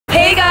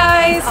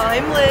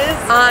I'm Liz.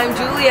 I'm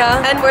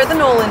Julia. And we're the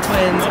Nolan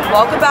twins.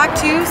 Welcome back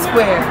to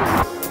Square.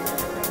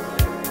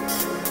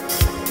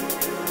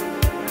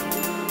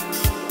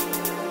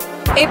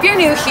 If you're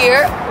new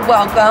here,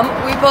 welcome.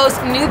 We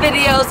post new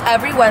videos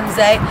every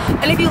Wednesday.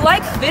 And if you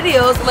like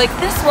videos like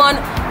this one,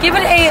 give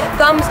it a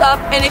thumbs up.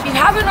 And if you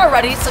haven't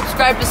already,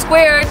 subscribe to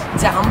Squared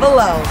down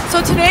below. So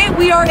today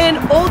we are in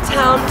Old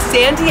Town,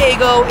 San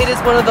Diego. It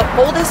is one of the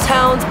oldest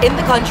towns in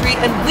the country.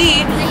 And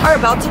we are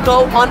about to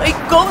go on a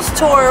ghost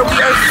tour. We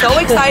are so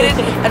excited.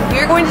 And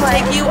we're going to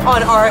take you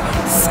on our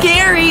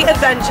scary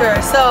adventure.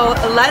 So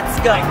let's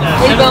go.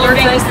 Hey, Bella,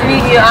 nice to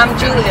meet you. I'm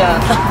Julia.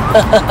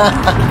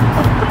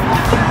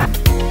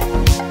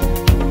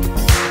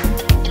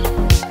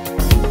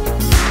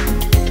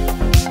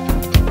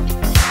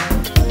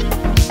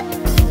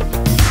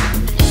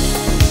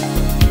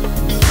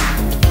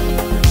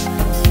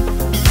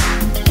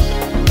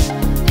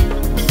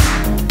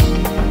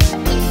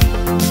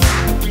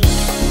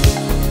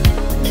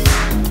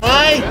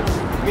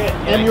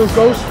 I'm your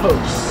ghost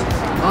host.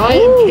 I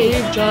am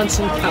Cave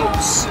Johnson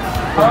Coates.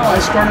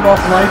 I started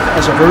off life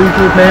as a very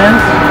good man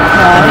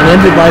and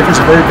ended life as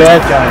a very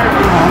bad guy.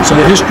 So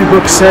the history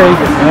books say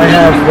I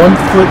have one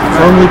foot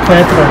firmly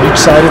planted on each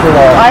side of the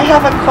law. I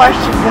have a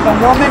question. Did a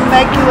woman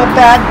make you a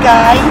bad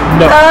guy?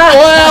 No.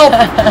 Well,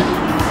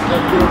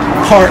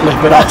 partly,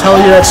 but I'll tell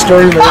you that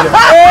story later.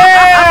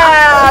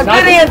 Yeah,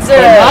 good answer.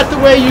 Not the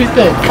way you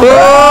think.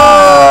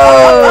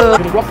 We're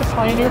going to go up to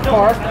Pioneer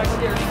Park.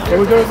 Then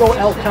we're going to go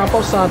El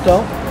Campo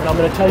Santo, and I'm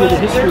going to tell you the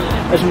history.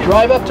 As we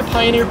drive up to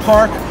Pioneer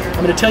Park,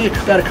 I'm going to tell you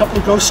about a couple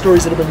of ghost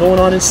stories that have been going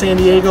on in San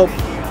Diego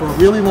for a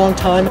really long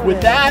time.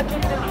 With that,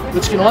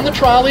 let's get on the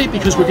trolley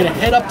because we're going to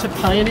head up to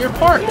Pioneer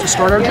Park to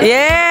start our journey.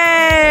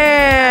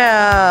 Yeah!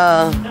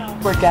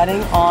 We're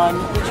getting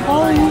on the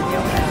trolley.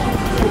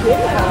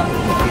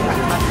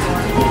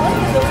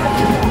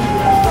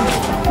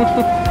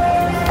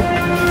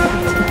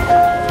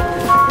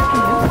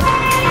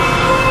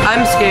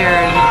 I'm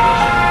scared.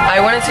 I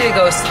want to see a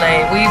ghost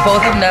tonight. We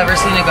both have never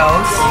seen a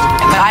ghost.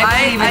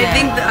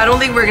 I don't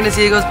think we're gonna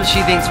see a ghost, but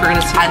she thinks we're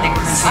gonna see. I think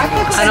we're gonna see a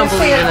ghost. I don't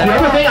believe in it. The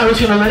other thing I was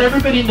gonna let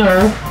everybody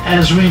know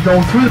as we go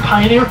through the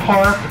Pioneer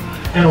Park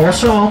and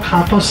also El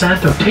Campo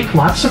Santo, take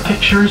lots of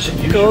pictures.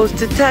 And ghost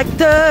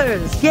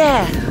detectors,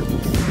 yeah.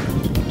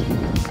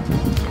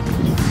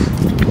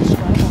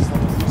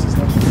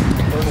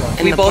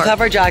 We both have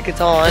our jackets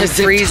on, it's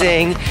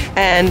freezing,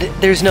 and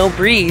there's no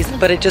breeze,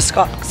 but it just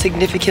got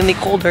significantly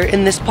colder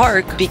in this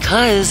park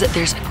because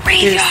there's a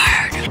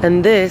graveyard.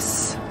 And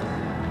this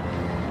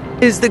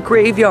is the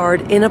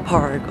graveyard in a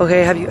park.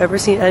 Okay, have you ever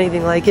seen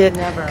anything like it?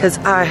 Never. Because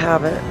I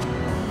haven't.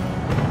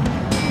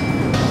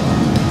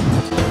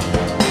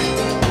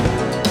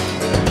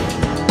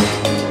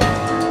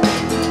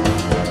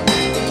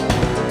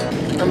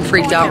 I'm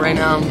freaked out right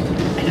now.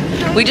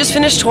 We just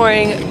finished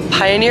touring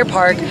Pioneer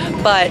Park,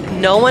 but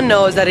no one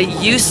knows that it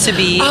used to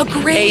be a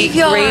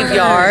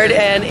graveyard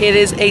and it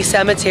is a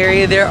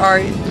cemetery.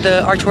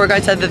 Our tour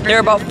guide said that there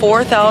are about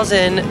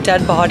 4,000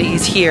 dead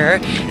bodies here,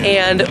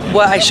 and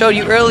what I showed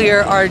you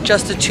earlier are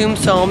just the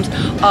tombstones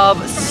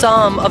of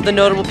some of the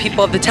notable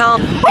people of the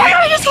town. Oh my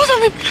God, I just saw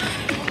something!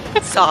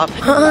 Stop.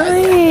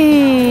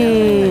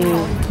 Hi.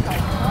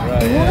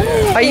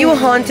 What? Are you a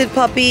haunted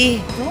puppy?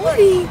 What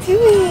are you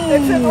doing?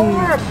 It's an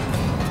orb.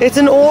 It's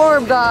an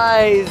orb,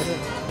 guys.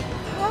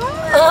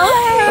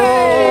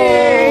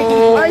 Hi.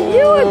 Oh. Are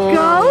you a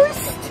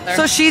ghost?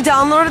 So she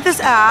downloaded this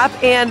app,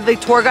 and the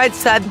tour guide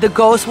said the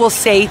ghost will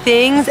say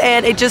things,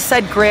 and it just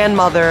said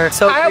grandmother.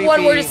 So I have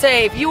one word to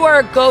say. If you are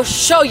a ghost,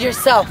 show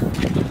yourself.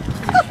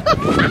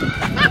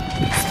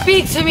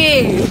 Speak to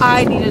me.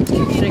 I needed to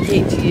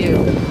communicate to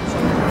you.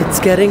 It's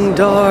getting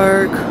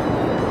dark.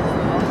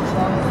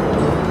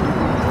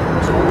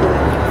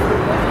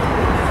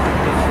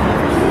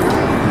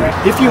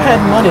 If you had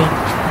money,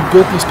 you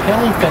built these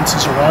paling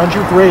fences around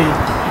your grave.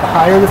 The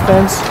higher the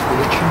fence, the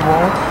richer you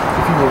are.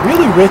 If you were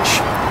really rich,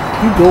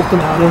 you built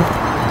them out of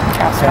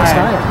cast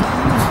iron.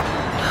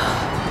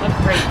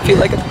 I feel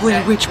like a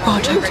Blair Witch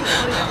Project.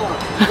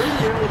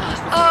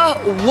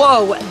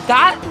 Whoa,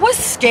 that was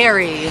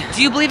scary.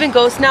 Do you believe in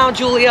ghosts now,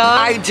 Julia?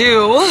 I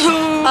do.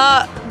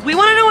 We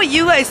want to know what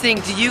you guys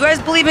think. Do you guys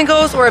believe in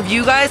ghosts, or have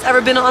you guys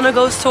ever been on a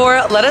ghost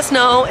tour? Let us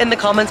know in the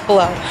comments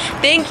below.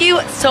 Thank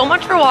you so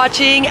much for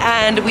watching,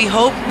 and we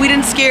hope we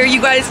didn't scare you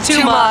guys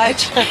too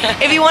much.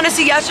 If you want to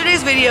see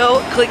yesterday's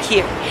video, click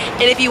here.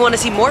 And if you want to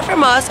see more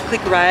from us,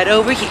 click right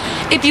over here.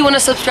 If you want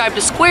to subscribe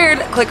to Squared,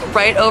 click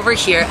right over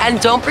here. And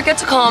don't forget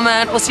to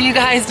comment. We'll see you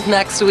guys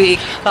next week.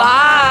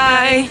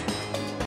 Bye.